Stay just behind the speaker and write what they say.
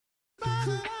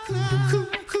Listening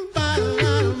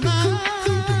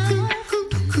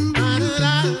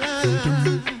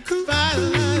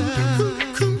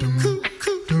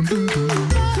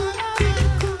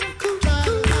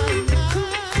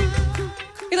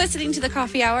to the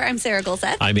Coffee Hour. I'm Sarah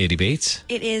Golseth. I'm Andy Bates.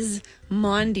 It is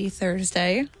Maundy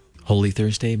Thursday. Holy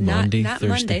Thursday, Maundy not Thursday.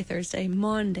 Monday Thursday,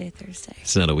 Maundy Thursday.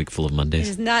 It's not a week full of Mondays.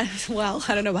 It is not, well,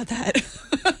 I don't know about that.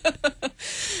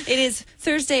 It is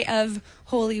Thursday of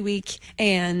Holy Week,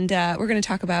 and we're going to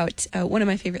talk about one of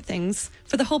my favorite things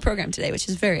for the whole program today, which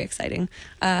is very exciting.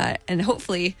 And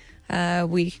hopefully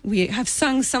we have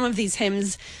sung some of these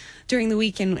hymns during the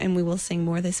week, and we will sing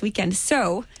more this weekend.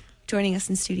 So, joining us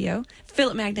in studio,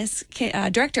 Phillip Magness,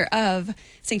 Director of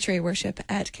Sanctuary Worship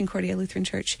at Concordia Lutheran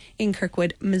Church in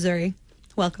Kirkwood, Missouri.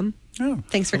 Welcome. Oh,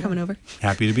 thanks for coming over.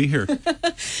 Happy to be here.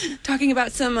 Talking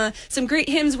about some great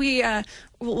hymns.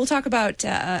 We'll talk about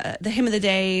the hymn of the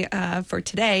day for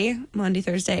today, Maundy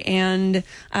Thursday, and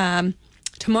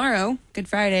tomorrow, Good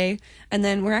Friday, and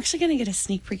then we're actually going to get a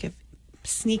sneak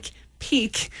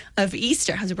peek of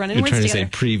Easter. How's it running? You're trying to say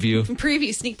preview?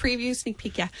 Sneak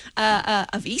peek, yeah,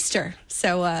 of Easter.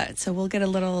 So we'll get a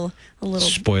little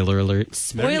spoiler alert.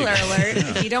 Spoiler alert!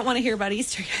 Yeah. If you don't want to hear about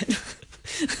Easter yet,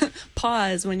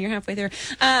 pause when you're halfway through.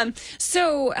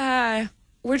 So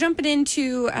we're jumping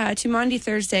into to Maundy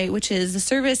Thursday, which is the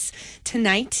service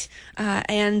tonight,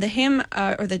 and the hymn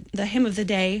or the hymn of the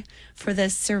day for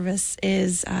this service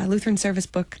is Lutheran Service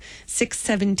Book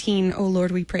 617. O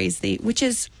Lord, we praise Thee, which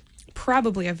is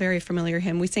probably a very familiar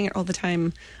hymn. We sing it all the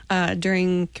time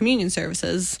during communion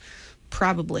services,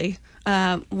 probably.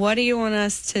 What do you want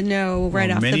us to know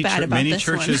right off the bat about many this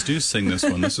one? Many churches do sing this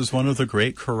one. This is one of the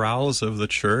great chorales of the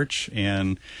church,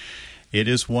 and it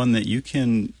is one that you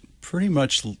can pretty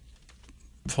much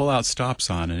pull out stops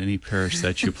on in any parish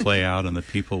that you play out, and the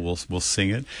people will sing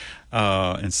it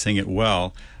and sing it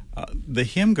well. The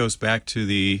hymn goes back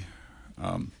to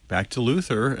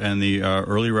Luther and the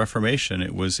early Reformation.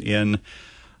 It was in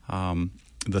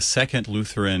the second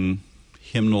Lutheran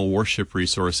hymnal worship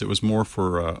resource. It was more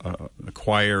for a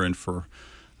choir and for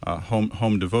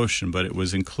home devotion, but it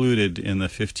was included in the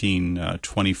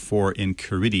 1524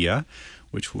 Enchiridia,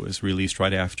 which was released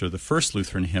right after the first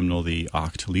Lutheran hymnal, the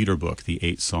Acht Lieder Book, the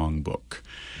 8-song book.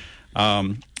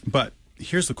 But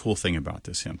here's the cool thing about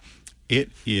this hymn. It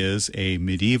is a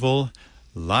medieval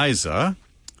Liza,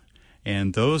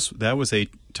 and that was a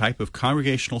type of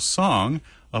congregational song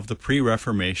of the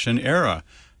pre-Reformation era.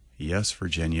 Yes,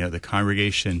 Virginia, the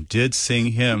congregation did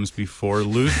sing hymns before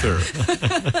Luther.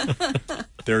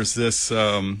 There's this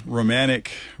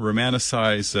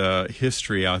romanticized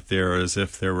history out there as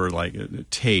if there were like a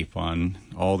tape on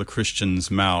all the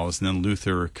Christians' mouths, and then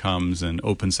Luther comes and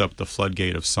opens up the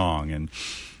floodgate of song, and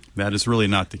that is really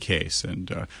not the case.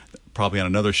 And probably on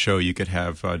another show you could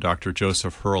have Dr.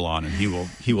 Joseph Hurl on, and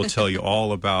he will tell you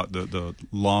all about the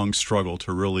long struggle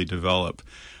to really develop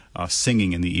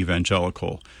singing in the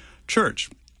evangelical church.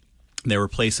 There were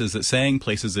places that sang,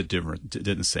 places that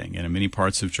didn't sing. And in many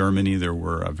parts of Germany, there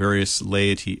were various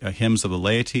laity hymns of the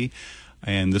laity,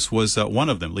 and this was one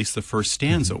of them. At least the first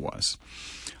stanza was.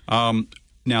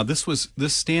 Now, this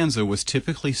stanza was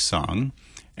typically sung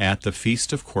at the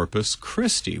Feast of Corpus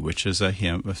Christi, which is a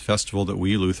festival that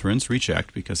we Lutherans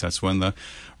reject, because that's when the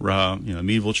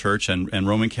medieval church and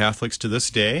Roman Catholics to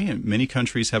this day, and many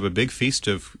countries have a big feast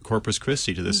of Corpus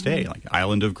Christi to this day, like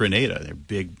island of Grenada. They're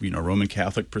big, Roman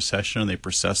Catholic procession, and they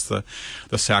process the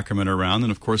sacrament around.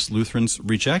 And of course, Lutherans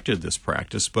rejected this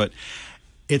practice, but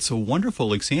it's a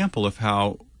wonderful example of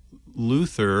how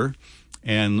Luther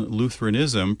and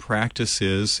Lutheranism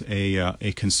practices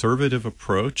a conservative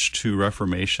approach to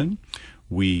Reformation.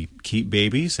 We keep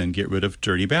babies and get rid of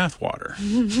dirty bathwater.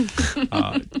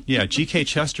 G.K.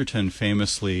 Chesterton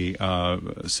famously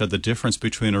said the difference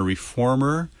between a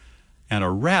reformer and a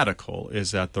radical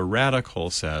is that the radical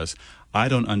says, I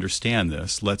don't understand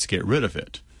this, let's get rid of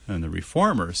it. And the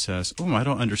reformer says, I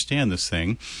don't understand this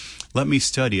thing, let me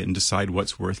study it and decide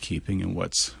what's worth keeping and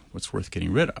what's worth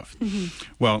getting rid of. Mm-hmm.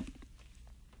 Well,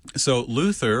 so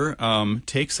Luther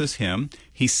takes this hymn,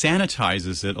 he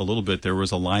sanitizes it a little bit. There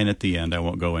was a line at the end I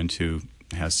won't go into,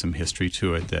 has some history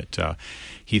to it, that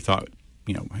he thought,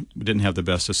 didn't have the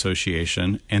best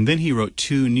association. And then he wrote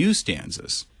 2 new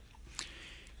stanzas.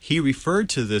 He referred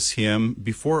to this hymn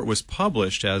before it was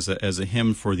published as a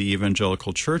hymn for the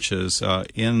evangelical churches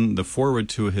in the foreword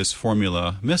to his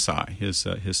Formula Missae, his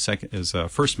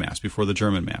first Mass before the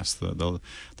German Mass, the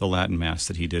Latin Mass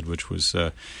that he did, which was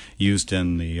used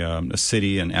in the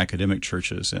city and academic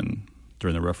churches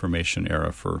during the Reformation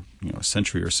era for a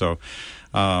century or so,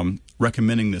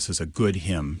 recommending this as a good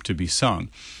hymn to be sung.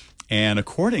 And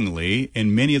accordingly,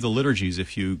 in many of the liturgies,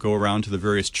 if you go around to the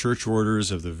various church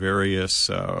orders of the various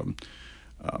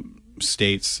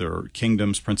states or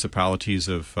kingdoms, principalities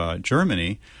of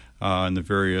Germany, and the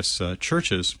various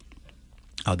churches,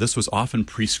 this was often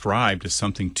prescribed as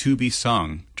something to be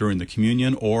sung during the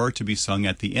communion or to be sung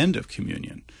at the end of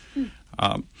communion.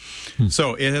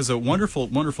 So it has a wonderful,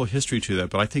 wonderful history to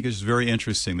that, but I think it's very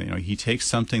interesting that, he takes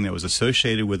something that was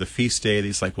associated with a feast day, that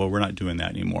he's like, well, we're not doing that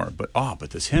anymore, but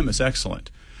this hymn is excellent,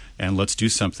 and let's do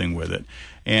something with it.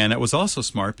 And it was also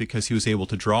smart because he was able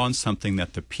to draw on something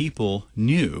that the people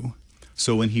knew,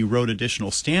 so when he wrote additional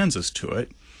stanzas to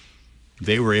it,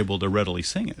 they were able to readily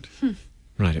sing it.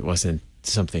 Right, it wasn't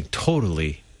something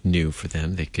totally new for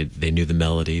them. They knew the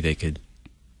melody, they could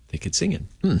sing it.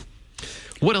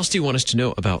 What else do you want us to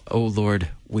know about "O Lord,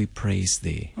 we praise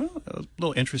thee"? Well, a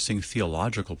little interesting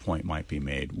theological point might be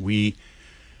made. We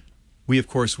of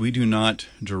course, we do not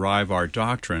derive our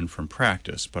doctrine from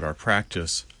practice, but our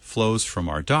practice flows from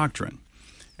our doctrine.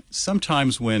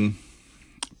 Sometimes when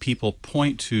people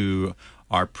point to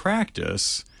our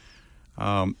practice,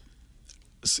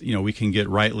 we can get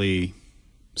rightly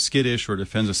skittish or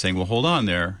defensive, saying, well, hold on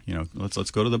there,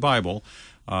 let's go to the Bible,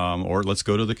 or let's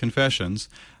go to the confessions.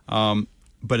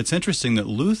 But it's interesting that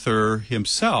Luther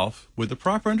himself, with the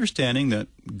proper understanding that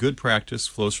good practice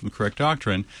flows from correct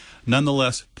doctrine,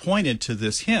 nonetheless pointed to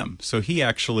this hymn. So he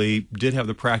actually did have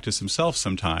the practice himself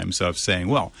sometimes of saying,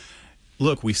 well,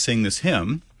 look, we sing this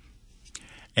hymn,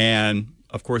 and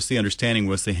of course the understanding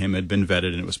was the hymn had been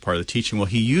vetted and it was part of the teaching. Well,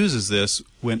 he uses this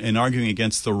in arguing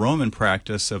against the Roman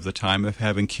practice of the time of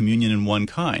having communion in one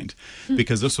kind,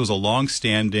 because this was a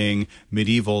long-standing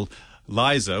medieval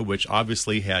Liza, which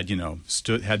obviously had,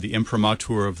 had the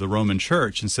imprimatur of the Roman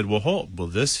Church, and said, well,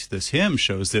 this hymn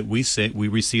shows that we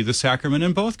receive the sacrament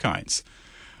in both kinds.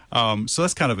 So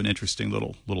that's kind of an interesting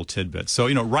little tidbit. So,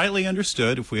 rightly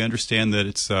understood, if we understand that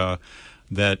it's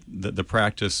that the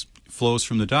practice flows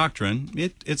from the doctrine,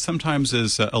 it sometimes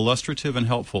is illustrative and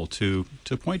helpful to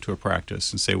point to a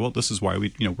practice and say, well, this is why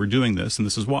we're doing this, and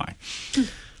this is why.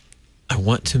 I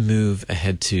want to move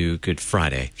ahead to Good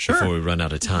Friday before we run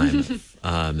out of time.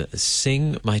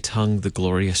 Sing My Tongue the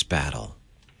Glorious Battle,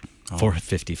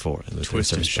 454 in the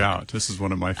Twist and Shout. This is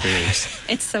one of my favorites.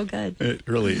 It's so good. It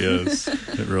really is.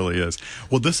 It really is.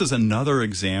 Well, this is another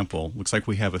example. Looks like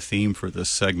we have a theme for this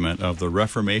segment of the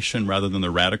Reformation rather than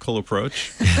the radical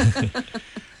approach.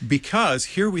 Because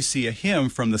here we see a hymn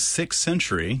from the 6th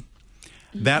century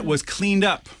that was cleaned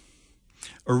up.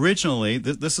 Originally,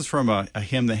 this is from a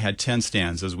hymn that had 10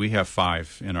 stanzas. We have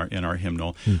 5 in our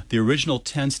hymnal. The original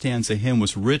 10-stanza hymn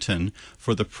was written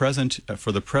for the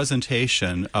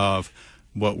presentation of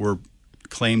what were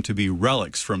claimed to be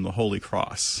relics from the Holy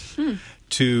Cross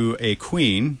to a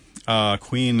queen,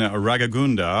 Queen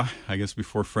Ragagunda, I guess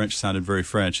before French sounded very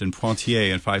French, in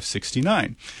Poitiers in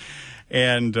 569.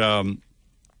 And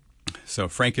so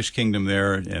Frankish kingdom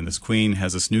there, and this queen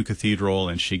has this new cathedral,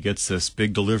 and she gets this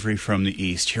big delivery from the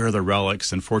east. Here are the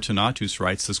relics, and Fortunatus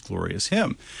writes this glorious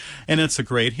hymn. And it's a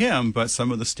great hymn, but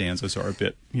some of the stanzas are a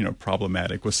bit,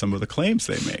 problematic with some of the claims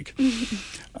they make.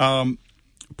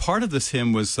 Part of this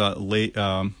hymn was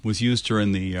used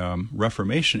during the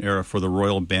Reformation era for the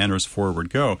royal banners Forward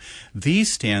Go.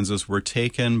 These stanzas were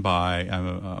taken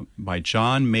by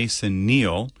John Mason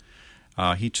Neale.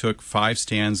 He took 5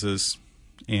 stanzas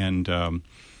and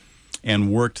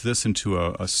worked this into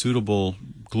a suitable,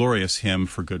 glorious hymn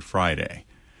for Good Friday.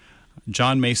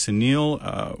 John Mason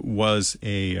Neale was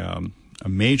a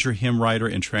major hymn writer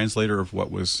and translator of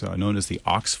what was known as the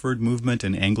Oxford movement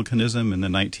in Anglicanism in the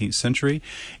 19th century.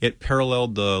 It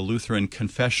paralleled the Lutheran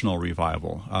confessional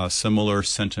revival, similar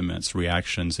sentiments,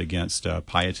 reactions against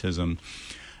pietism,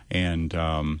 and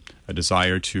a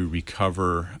desire to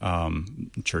recover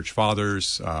church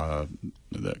fathers,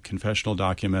 the confessional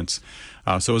documents.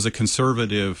 So it was a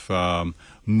conservative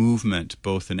movement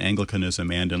both in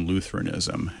Anglicanism and in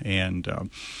Lutheranism. And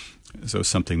so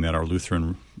something that our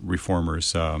Lutheran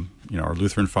reformers, our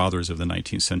Lutheran fathers of the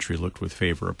 19th century looked with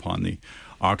favor upon the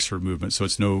Oxford movement. So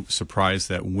it's no surprise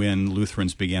that when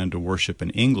Lutherans began to worship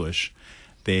in English,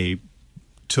 they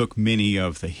took many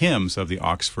of the hymns of the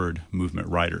Oxford movement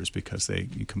writers because they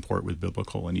comport with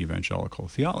biblical and evangelical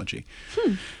theology.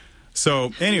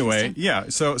 So anyway,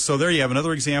 so there you have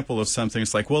another example of something.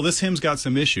 It's like, well, this hymn's got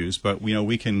some issues, but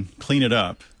we can clean it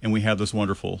up, and we have this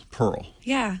wonderful pearl.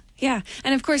 Yeah,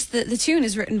 and of course the tune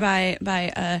is written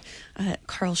by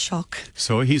Carl Schalk.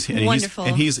 So he's wonderful,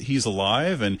 and he's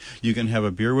alive, and you can have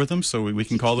a beer with him. So we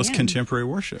can call this contemporary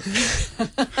worship.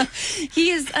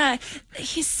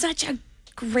 He's such a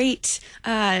great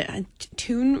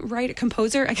tune writer,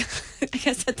 composer. I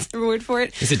guess that's the word for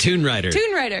it. He's a tune writer.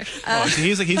 Tune writer.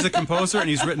 He's a composer, and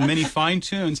he's written many fine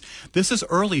tunes. This is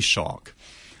early Schalk.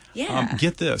 Yeah.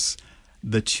 Get this.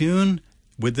 The tune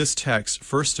with this text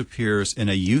first appears in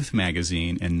a youth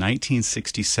magazine in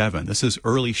 1967. This is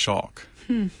early Schalk.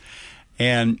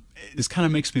 And this kind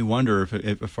of makes me wonder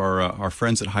if our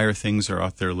friends at Higher Things are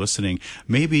out there listening.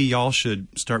 Maybe y'all should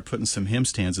start putting some hymn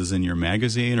stanzas in your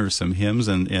magazine or some hymns,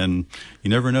 and you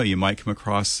never know, you might come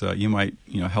across, you might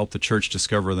help the church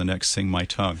discover the next Sing My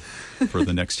Tongue for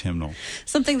the next hymnal.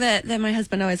 Something that my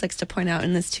husband always likes to point out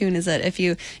in this tune is that if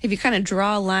you kind of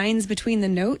draw lines between the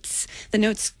notes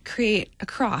create a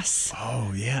cross.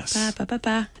 Oh, yes. Ba, ba, ba,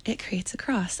 ba. It creates a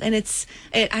cross. And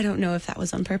I don't know if that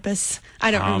was on purpose. I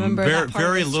don't remember that part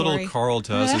very of the little story. Carl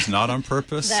does is not on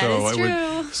purpose. That is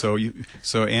true.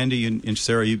 So Andy and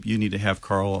Sarah, you need to have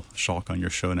Carl Schalk on your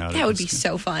show now. That would be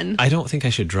so fun. I don't think I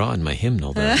should draw in my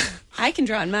hymnal, though. I can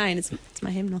draw in mine. It's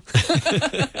my hymnal.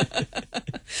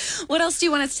 What else do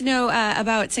you want us to know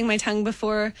about Sing My Tongue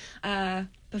before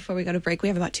we go to break? We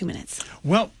have about 2 minutes.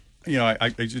 Well, I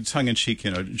tongue in cheek,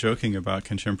 joking about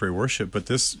contemporary worship, but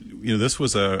this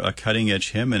was a cutting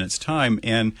edge hymn in its time.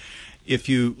 And if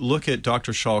you look at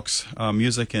Dr. Schalk's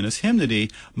music and his hymnody,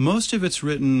 most of it's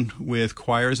written with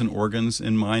choirs and organs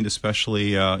in mind,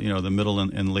 especially the middle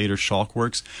and later Schalk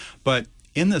works. But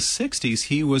in the 60s,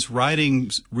 he was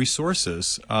writing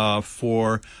resources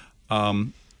for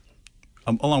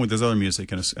along with his other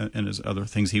music and his other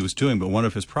things he was doing. But one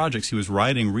of his projects, he was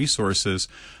writing resources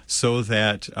so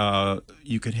that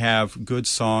you could have good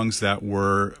songs that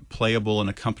were playable and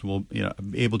accompaniable,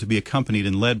 able to be accompanied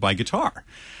and led by guitar.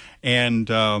 And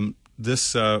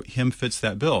this hymn fits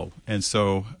that bill, and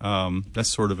so that's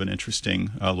sort of an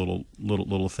interesting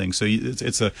little thing. So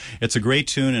it's a great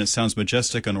tune, and it sounds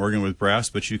majestic on organ with brass.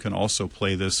 But you can also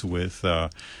play this with a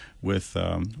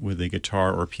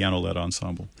guitar or piano-led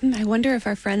ensemble. I wonder if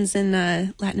our friends in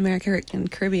Latin America and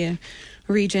Caribbean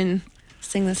region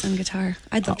sing this on guitar.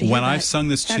 I'd love to hear when that. I've sung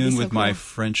this That'd tune be so with my cool.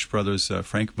 French brothers, my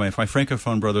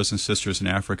Francophone brothers and sisters in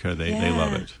Africa, they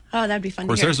love it. Oh, that'd be fun. Of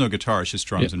course, to hear. there's no guitar; it's just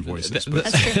drums and voices. But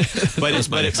That's true.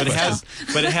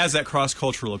 it has that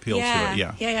cross-cultural appeal to it.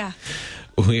 Yeah.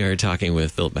 We are talking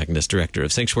with Phillip Magness, Director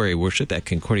of Sanctuary Worship at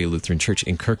Concordia Lutheran Church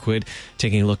in Kirkwood,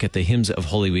 taking a look at the hymns of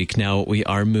Holy Week. Now we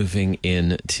are moving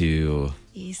into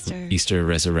Easter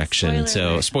Resurrection.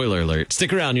 Spoiler alert.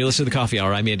 Stick around. You're listening to the Coffee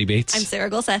Hour. I'm Andy Bates. I'm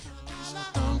Sarah Gulseth.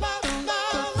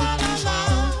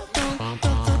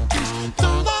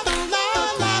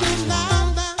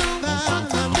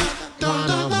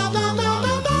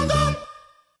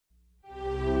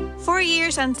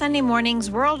 On Sunday mornings,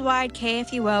 worldwide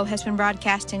KFUO has been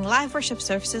broadcasting live worship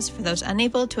services for those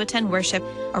unable to attend worship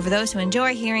or for those who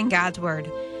enjoy hearing God's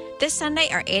Word. This Sunday,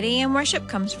 our 8 a.m. worship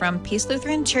comes from Peace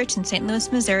Lutheran Church in St.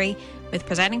 Louis, Missouri, with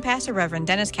presiding pastor Reverend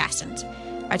Dennis Castens.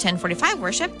 Our 10:45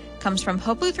 worship comes from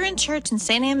Hope Lutheran Church in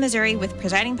St. Anne, Missouri, with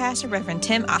presiding pastor Reverend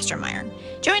Tim Ostermeyer.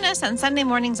 Join us on Sunday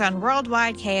mornings on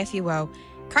worldwide KFUO.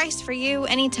 Christ for you,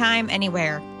 anytime,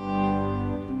 anywhere.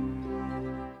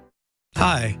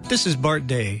 Hi, this is Bart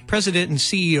Day, President and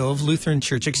CEO of Lutheran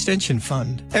Church Extension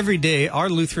Fund. Every day, our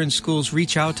Lutheran schools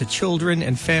reach out to children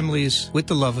and families with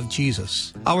the love of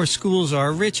Jesus. Our schools are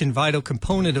a rich and vital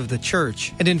component of the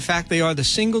church, and in fact, they are the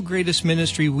single greatest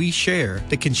ministry we share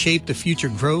that can shape the future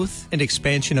growth and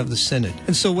expansion of the Synod.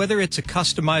 And so whether it's a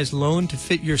customized loan to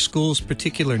fit your school's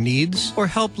particular needs, or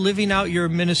help living out your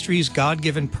ministry's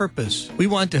God-given purpose, we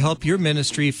want to help your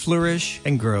ministry flourish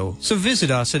and grow. So visit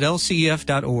us at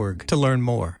lcef.org to learn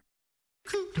more.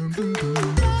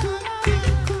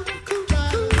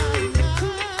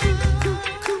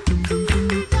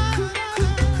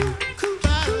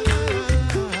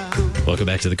 Welcome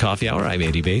back to the Coffee Hour. I'm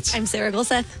Andy Bates. I'm Sarah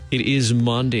Gulseth. It is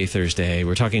Maundy, Thursday.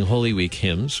 We're talking Holy Week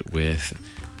hymns with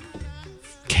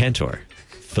Cantor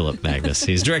Phillip Magness.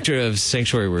 He's Director of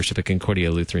Sanctuary Worship at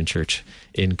Concordia Lutheran Church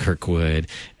in Kirkwood,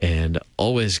 and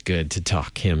always good to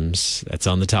talk hymns. That's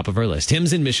on the top of our list.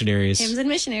 Hymns and missionaries. Hymns and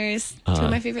missionaries. Two of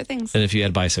my favorite things. And if you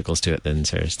add bicycles to it, then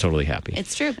Sarah's totally happy.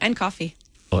 It's true. And coffee.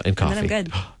 Oh, and coffee. And then I'm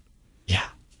good. Yeah.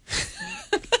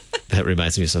 That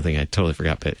reminds me of something I totally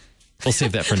forgot, but we'll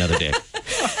save that for another day.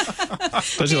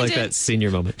 Don't you like that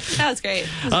senior moment? That was great.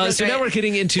 So now we're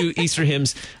getting into Easter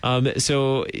hymns.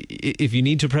 So if you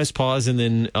need to press pause and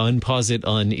then unpause it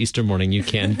on Easter morning, you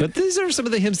can. But these are some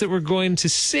of the hymns that we're going to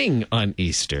sing on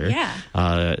Easter.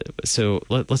 Yeah. So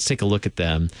let's take a look at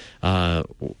them.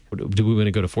 Do we want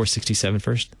to go to 467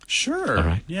 first? Sure. All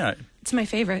right. Yeah. It's my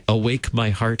favorite. Awake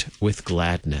my heart with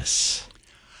gladness.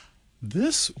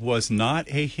 This was not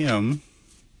a hymn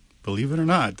believe it or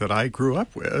not, that I grew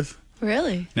up with.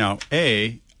 Really? Now,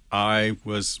 I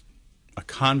was a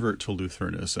convert to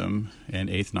Lutheranism in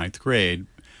 8th, 9th grade,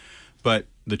 but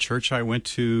the church I went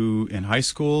to in high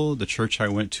school, the church I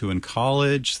went to in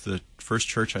college, the first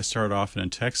church I started off in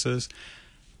Texas,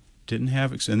 didn't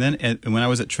have... And then when I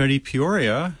was at Trinity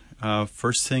Peoria,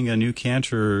 first thing a new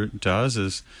cantor does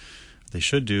is, they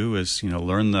should do, is,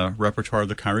 learn the repertoire of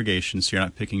the congregation so you're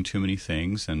not picking too many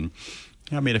things. And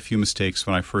I made a few mistakes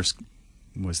when I first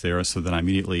was there, so then I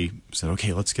immediately said,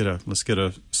 okay, let's get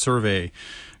a survey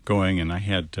going. And I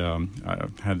had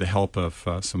the help of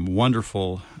some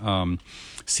wonderful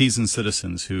seasoned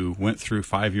citizens who went through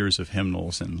 5 years of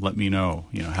hymnals and let me know,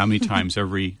 how many times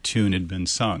every tune had been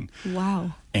sung.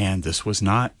 Wow. And this was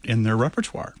not in their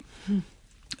repertoire.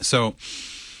 So,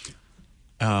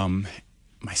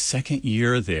 my second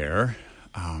year there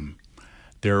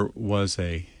was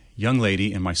a young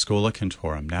lady in my Schola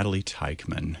Cantorum, Natalie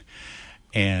Teichman,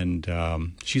 and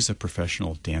she's a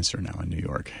professional dancer now in New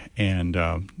York, and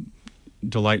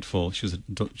delightful. She's a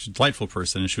delightful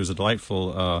person, and she was a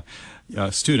delightful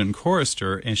student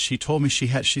chorister. And she told me she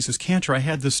says, Cantor, I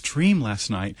had this dream last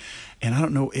night, and I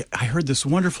don't know, I heard this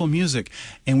wonderful music,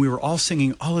 and we were all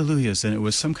singing Alleluias, and it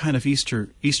was some kind of Easter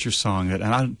song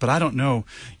but I don't know,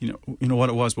 what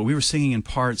it was, but we were singing in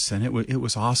parts, and it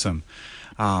was awesome.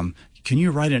 Can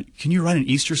you write an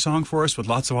Easter song for us with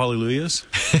lots of Alleluias?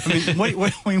 I mean,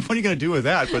 what are you going to do with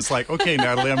that? But it's like, okay,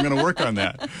 Natalie, I'm going to work on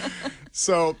that.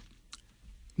 So,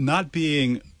 not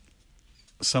being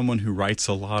someone who writes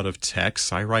a lot of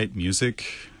texts, I write music.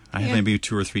 I have maybe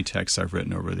 2 or 3 texts I've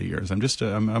written over the years. I'm a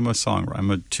songwriter.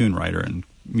 I'm a tune writer and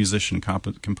musician,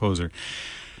 composer.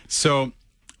 So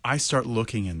I start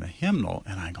looking in the hymnal,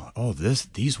 and I go, oh,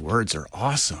 these words are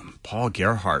awesome. Paul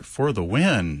Gerhardt, for the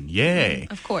win. Yay.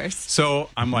 Of course. So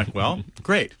I'm like, well,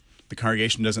 great. The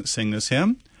congregation doesn't sing this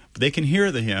hymn, but they can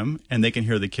hear the hymn, and they can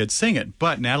hear the kids sing it.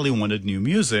 But Natalie wanted new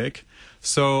music,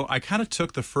 so I kind of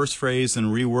took the first phrase and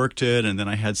reworked it, and then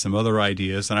I had some other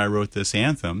ideas, and I wrote this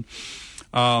anthem.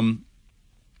 And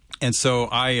so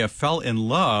I fell in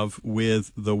love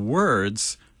with the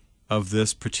words of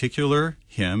this particular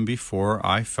hymn before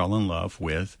I fell in love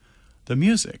with the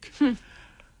music.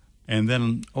 And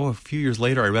then, a few years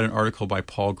later, I read an article by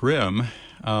Paul Grimm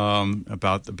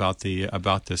about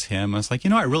this hymn. I was like,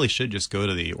 I really should just go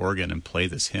to the organ and play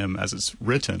this hymn as it's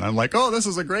written. I'm like, oh, this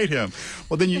is a great hymn.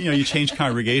 Well, then you change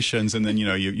congregations, and then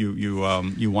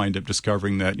you wind up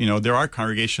discovering that there are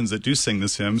congregations that do sing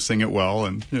this hymn, sing it well,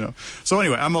 and So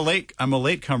anyway, I'm a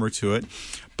latecomer to it,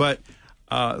 but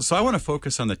so I want to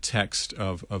focus on the text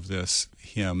of this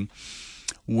hymn,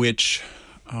 which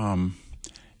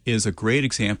is a great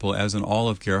example, as in all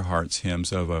of Gerhardt's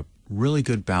hymns, of a really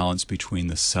good balance between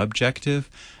the subjective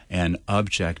and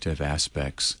objective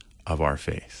aspects of our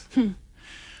faith.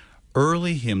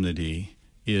 Early hymnody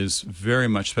is very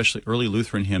much, especially early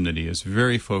Lutheran hymnody, is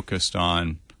very focused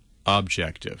on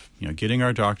objective, getting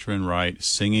our doctrine right,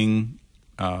 singing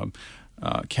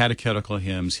catechetical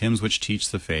hymns which teach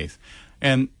the faith.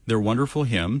 And they're wonderful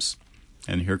hymns,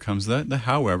 and here comes the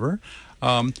however,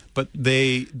 but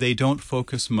they don't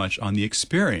focus much on the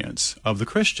experience of the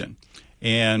Christian.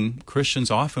 And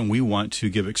Christians often, we want to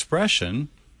give expression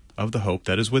of the hope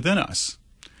that is within us.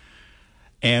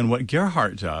 And what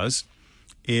Gerhardt does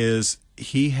is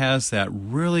he has that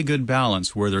really good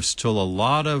balance where there's still a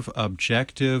lot of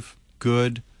objective,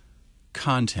 good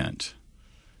content,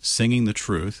 singing the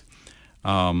truth,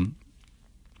 and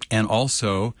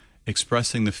also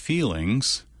expressing the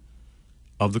feelings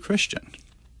of the Christian.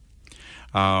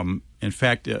 In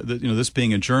fact, this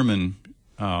being a German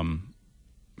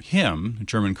hymn, a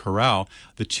German chorale,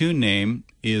 the tune name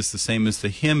is the same as the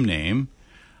hymn name.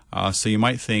 So you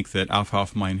might think that Auf,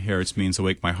 auf mein Herz means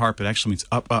awake my heart, but it actually means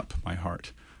up, up my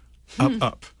heart. Up,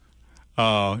 up.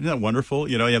 Isn't that wonderful?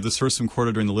 You have the sursum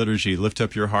corda during the liturgy, lift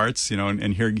up your hearts,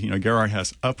 and here, Gerhard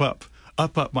has up,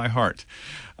 up my heart.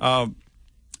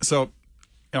 So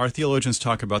our theologians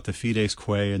talk about the fides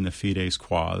quae and the fides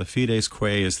qua. The fides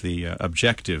quae is the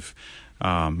objective,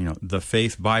 the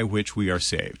faith by which we are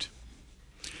saved.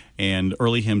 And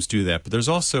early hymns do that. But there's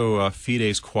also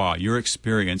fides qua, your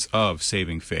experience of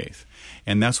saving faith.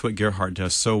 And that's what Gerhardt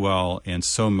does so well in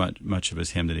so much of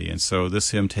his hymnody. And so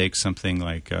this hymn takes something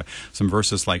like some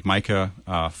verses like Micah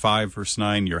 5, verse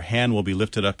 9, your hand will be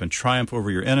lifted up in triumph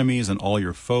over your enemies, and all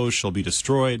your foes shall be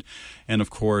destroyed. And of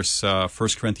course, 1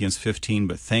 Corinthians 15,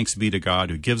 but thanks be to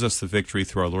God who gives us the victory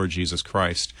through our Lord Jesus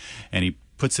Christ. And he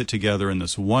puts it together in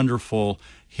this wonderful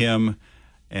hymn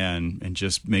and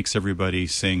just makes everybody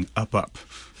sing up, up.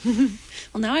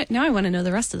 Well, now I want to know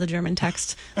the rest of the German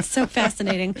text. It's so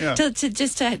fascinating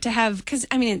to have, because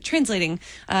I mean, translating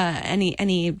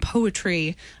any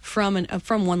poetry from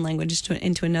one language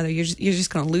into another, you're just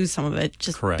going to lose some of it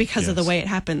because of the way it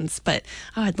happens. But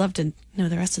I'd love to know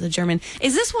the rest of the German.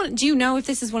 Is this one? Do you know if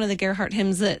this is one of the Gerhardt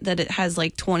hymns that it has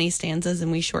like 20 stanzas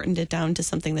and we shortened it down to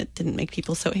something that didn't make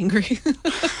people so angry?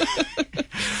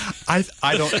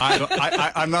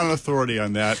 I'm not an authority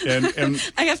on that, and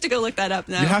I have to go look that up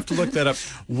now. You have to look that up.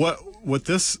 What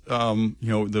this,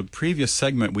 the previous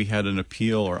segment we had an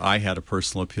appeal, or I had a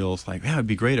personal appeal. It's like, it'd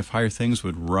be great if Higher Things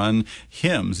would run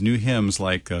new hymns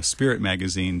like Spirit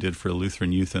magazine did for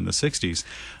Lutheran youth in the '60s.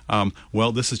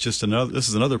 Well, this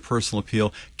is another personal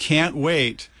appeal. Can't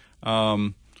wait.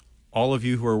 All of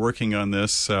you who are working on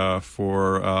this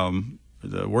for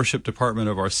the worship department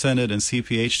of our Synod and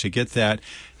CPH to get that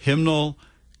hymnal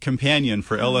companion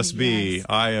for LSB. Yes.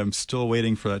 I am still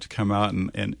waiting for that to come out,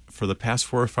 and for the past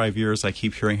 4 or 5 years, I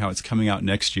keep hearing how it's coming out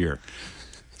next year.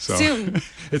 So soon.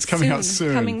 It's coming out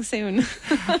soon. Coming soon.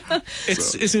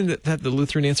 Isn't that the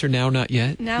Lutheran answer, now, not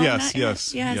yet? Now, yes, not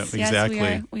yet. Yes,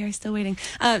 exactly. We are still waiting.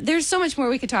 There's so much more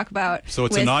we could talk about. So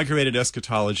it's inaugurated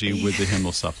eschatology with the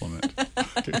hymnal supplement.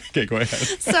 Okay, go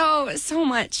ahead. So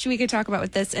much we could talk about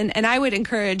with this, and I would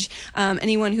encourage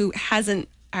anyone who hasn't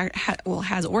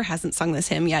hasn't sung this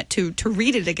hymn yet to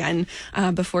read it again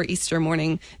before Easter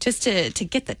morning, just to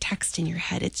get the text in your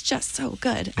head. It's just so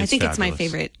good. I think fabulous. It's my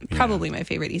favorite, probably my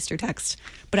favorite Easter text,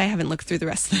 but I haven't looked through the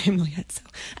rest of the hymnal yet. So,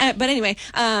 but anyway,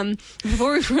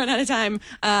 before we run out of time,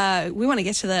 we want to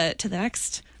get to the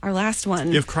next. Our last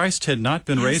one. If Christ had not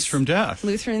been raised from death.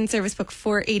 Lutheran Service Book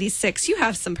 486. You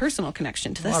have some personal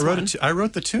connection to this one. I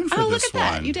wrote the tune for this one. Oh, look at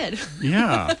that. You did.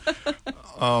 Yeah.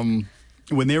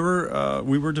 When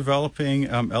we were developing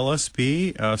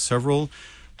LSB, several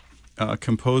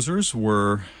composers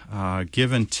were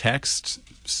given text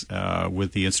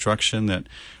with the instruction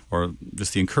or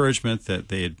just the encouragement that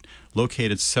they had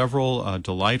located several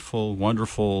delightful,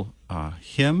 wonderful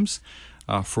hymns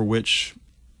for which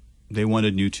they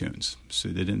wanted new tunes. So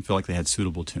they didn't feel like they had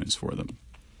suitable tunes for them.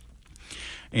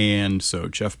 And so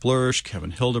Jeff Blursch,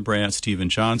 Kevin Hildebrandt, Stephen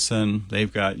Johnson,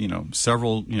 they've got,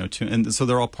 several, tunes. And so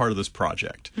they're all part of this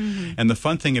project. Mm-hmm. And the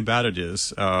fun thing about it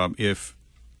is if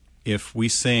we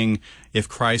sing If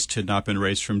Christ Had Not Been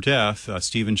Raised from Death,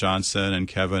 Stephen Johnson and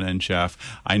Kevin and Jeff,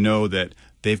 I know that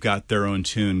they've got their own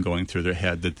tune going through their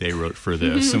head that they wrote for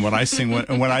this. And when I sing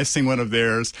one of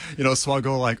theirs, so I'll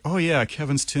go like, oh yeah,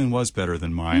 Kevin's tune was better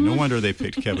than mine. No wonder they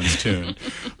picked Kevin's tune.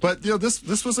 But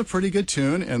this was a pretty good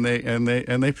tune, and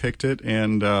they picked it.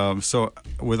 And so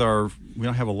we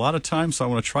don't have a lot of time, so I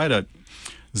want to try to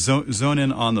zone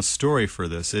in on the story for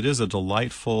this. It is a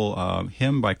delightful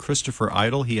hymn by Christopher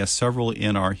Idle. He has several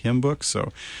in our hymn book,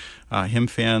 so hymn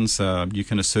fans, you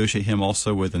can associate him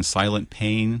also with In Silent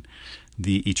Pain,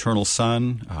 The Eternal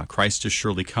Son, Christ is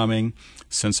Surely Coming,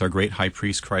 Since Our Great High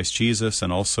Priest Christ Jesus,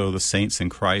 and also The Saints in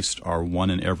Christ Are One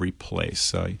in Every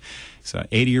Place. He's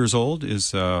 80 years old,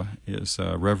 is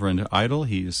Reverend Idle.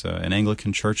 He's an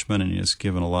Anglican churchman, and he has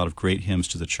given a lot of great hymns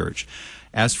to the church.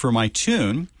 As for my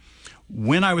tune,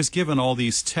 when I was given all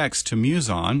these texts to muse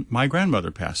on, my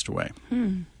grandmother passed away.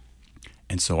 And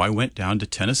so I went down to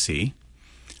Tennessee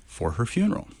for her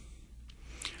funeral.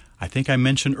 I think I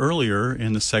mentioned earlier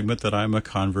in the segment that I'm a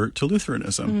convert to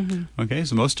Lutheranism. Mm-hmm. Okay,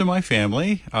 so most of my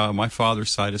family, my father's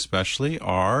side especially,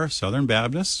 are Southern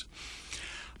Baptists.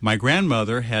 My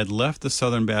grandmother had left the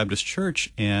Southern Baptist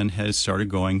Church and had started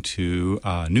going to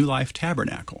New Life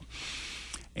Tabernacle.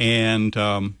 And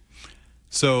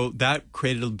so that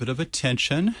created a bit of a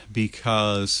tension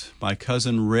because my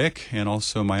cousin Rick and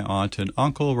also my aunt and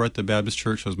uncle were at the Baptist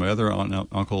church. That was my other aunt and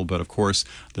uncle. But of course,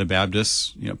 the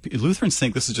Baptists, Lutherans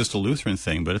think this is just a Lutheran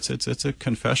thing, but it's a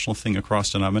confessional thing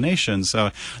across denominations.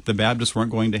 The Baptists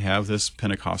weren't going to have this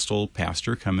Pentecostal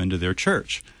pastor come into their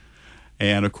church.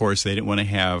 And of course, they didn't want to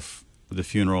have the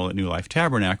funeral at New Life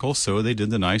Tabernacle, so they did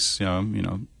the nice,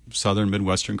 Southern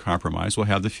Midwestern compromise. We'll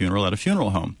have the funeral at a funeral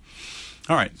home.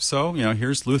 All right, so,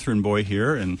 here's Lutheran boy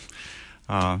here, and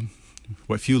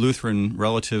what few Lutheran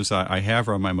relatives I have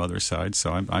are on my mother's side,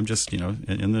 so I'm just, in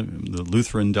the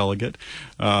Lutheran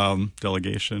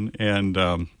delegation.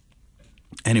 And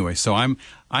anyway, so I'm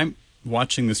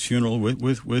watching this funeral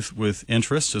with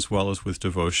interest as well as with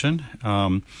devotion.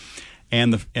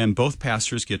 And both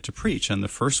pastors get to preach. And the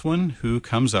first one who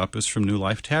comes up is from New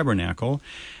Life Tabernacle.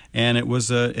 And it was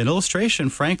an illustration,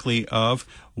 frankly, of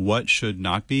what should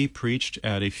not be preached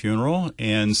at a funeral.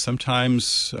 And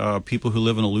sometimes people who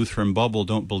live in a Lutheran bubble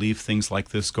don't believe things like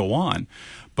this go on.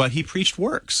 But he preached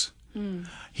works.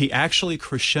 He actually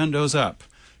crescendos up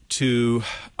to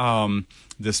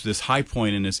this high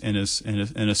point in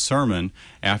his sermon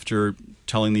after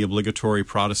telling the obligatory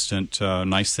Protestant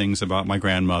nice things about my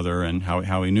grandmother and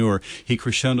how he knew her. He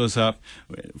crescendos up,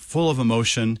 full of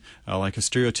emotion, like a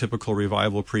stereotypical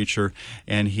revival preacher,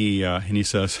 and he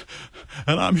says,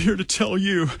 "And I'm here to tell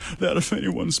you that if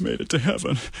anyone's made it to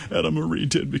heaven, Etta Marie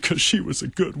did, because she was a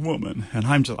good woman." And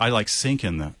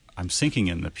I'm sinking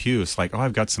in the pew. It's like, oh,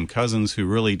 I've got some cousins who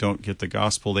really don't get the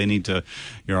gospel. They need to,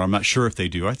 I'm not sure if they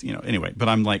do. Anyway, but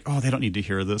I'm like, oh, they don't need to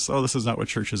hear this. Oh, this is not what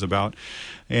church is about.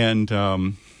 And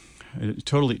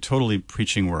totally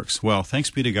preaching works. Well,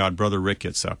 thanks be to God, Brother Rick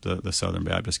gets up, the Southern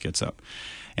Baptist gets up,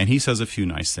 and he says a few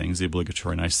nice things, the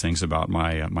obligatory nice things about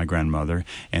my grandmother,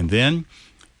 and then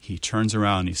he turns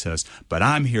around and he says, "But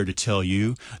I'm here to tell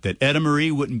you that Etta Marie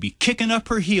wouldn't be kicking up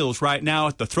her heels right now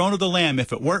at the throne of the Lamb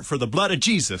if it weren't for the blood of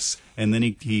Jesus." And then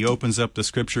he opens up the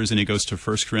scriptures and he goes to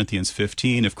 1 Corinthians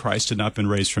 15, if Christ had not been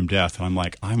raised from death. And I'm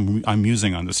like, I'm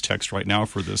musing on this text right now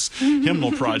for this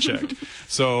hymnal project.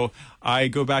 So I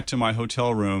go back to my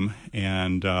hotel room,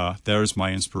 and there's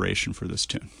my inspiration for this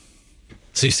tune.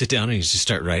 So you sit down and you just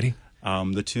start writing?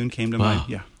 The tune came to Wow. mind.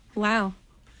 Yeah. Wow.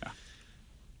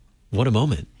 What a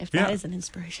moment. If that is an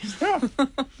inspiration.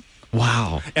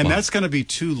 Wow. And Wow. that's going to be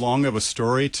too long of a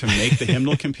story to make the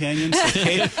hymnal companion.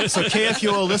 So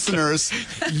KFUO listeners,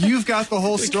 you've got the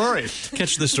whole story.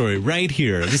 Catch the story right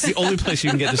here. This is the only place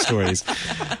you can get the stories.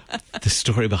 The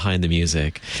story behind the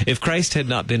music. If Christ had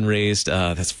not been raised,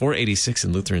 that's 486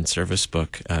 in Lutheran Service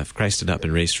Book. If Christ had not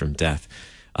been raised from death.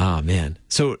 Oh, man.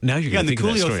 So now you're going to think of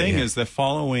that story. And the coolio thing is that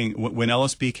when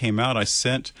LSB came out, I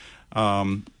sent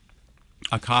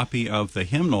a copy of the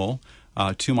hymnal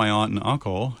to my aunt and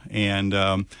uncle, and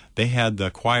they had the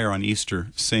choir on Easter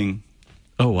sing.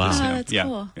 Oh, wow. Oh, that's yeah,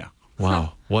 cool. Yeah.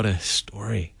 Wow. What a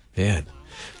story. Man.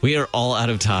 We are all out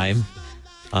of time,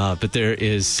 but there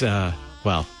is, I'm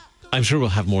sure we'll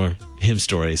have more hymn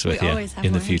stories with you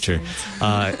in the future.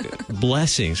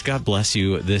 Blessings. God bless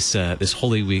you this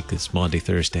Holy Week, this Maundy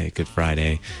Thursday, Good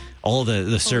Friday. All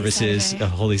the services,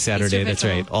 Holy Saturday, that's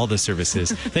right, all the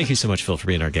services. Thank you so much, Phil, for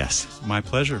being our guest. My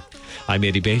pleasure. I'm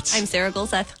Eddie Bates. I'm Sarah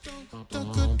Golseth.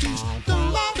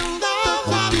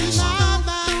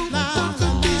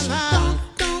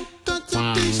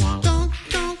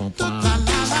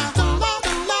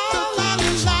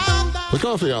 The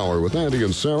Coffee Hour with Andy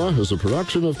and Sarah is a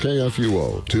production of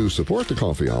KFUO. To support the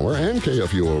Coffee Hour and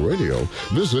KFUO Radio,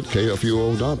 visit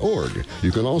KFUO.org.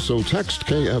 You can also text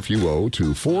KFUO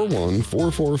to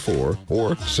 41444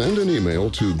 or send an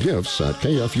email to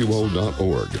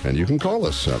gifts@KFUO.org. And you can call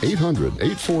us at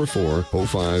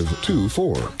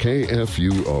 800-844-0524.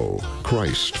 KFUO.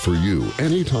 Christ for you,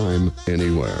 anytime,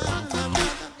 anywhere.